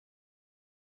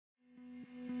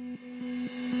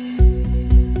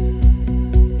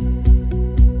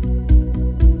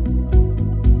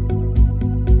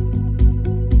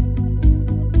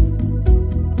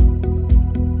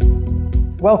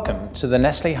Welcome to the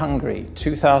Nestlé Hungary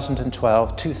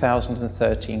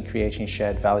 2012-2013 Creating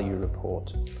Shared Value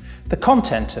report. The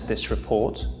content of this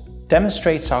report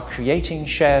demonstrates our Creating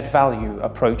Shared Value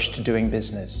approach to doing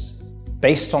business,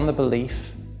 based on the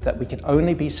belief that we can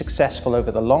only be successful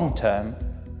over the long term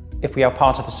if we are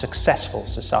part of a successful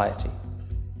society.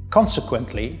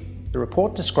 Consequently, the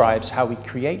report describes how we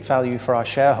create value for our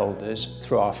shareholders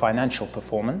through our financial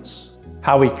performance,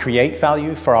 how we create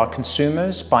value for our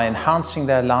consumers by enhancing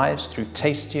their lives through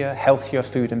tastier, healthier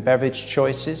food and beverage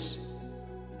choices,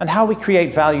 and how we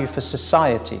create value for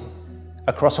society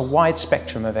across a wide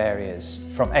spectrum of areas,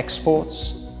 from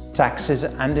exports, taxes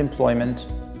and employment,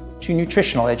 to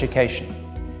nutritional education.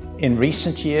 In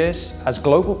recent years, as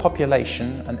global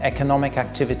population and economic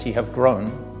activity have grown,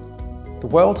 the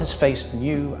world has faced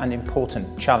new and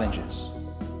important challenges.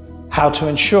 How to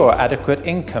ensure adequate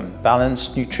income,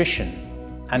 balanced nutrition,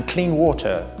 and clean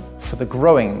water for the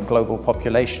growing global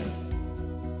population,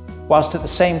 whilst at the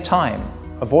same time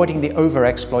avoiding the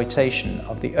overexploitation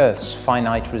of the Earth's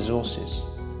finite resources.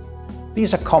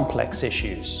 These are complex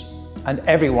issues, and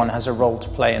everyone has a role to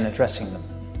play in addressing them.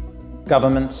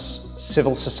 Governments,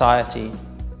 civil society,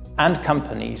 and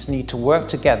companies need to work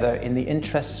together in the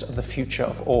interests of the future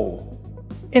of all.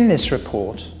 In this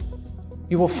report,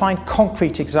 you will find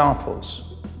concrete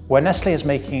examples where Nestlé is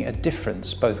making a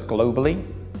difference both globally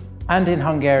and in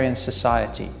Hungarian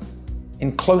society,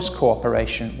 in close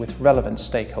cooperation with relevant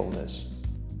stakeholders.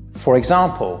 For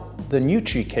example, the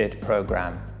NutriKid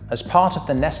program, as part of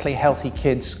the Nestlé Healthy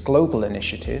Kids Global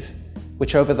Initiative,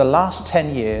 which over the last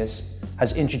 10 years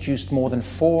has introduced more than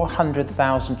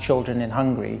 400,000 children in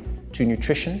Hungary to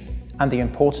nutrition and the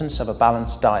importance of a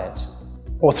balanced diet.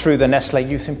 Or through the Nestlé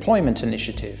Youth Employment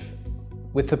Initiative,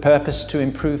 with the purpose to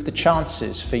improve the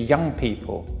chances for young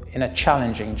people in a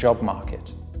challenging job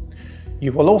market.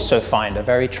 You will also find a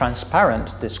very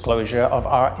transparent disclosure of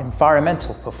our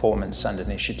environmental performance and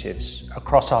initiatives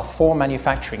across our 4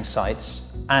 manufacturing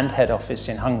sites and head office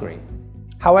in Hungary.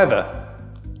 However,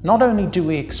 not only do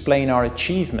we explain our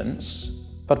achievements,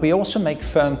 but we also make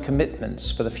firm commitments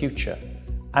for the future.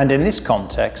 And in this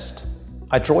context,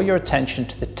 I draw your attention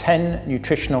to the 10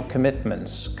 nutritional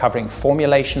commitments covering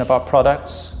formulation of our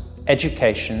products,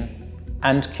 education,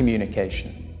 and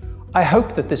communication. I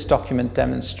hope that this document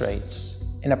demonstrates,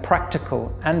 in a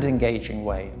practical and engaging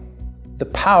way, the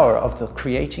power of the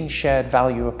Creating Shared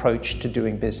Value approach to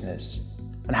doing business,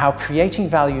 and how creating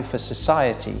value for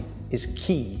society is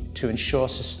key to ensure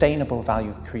sustainable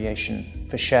value creation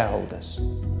for shareholders.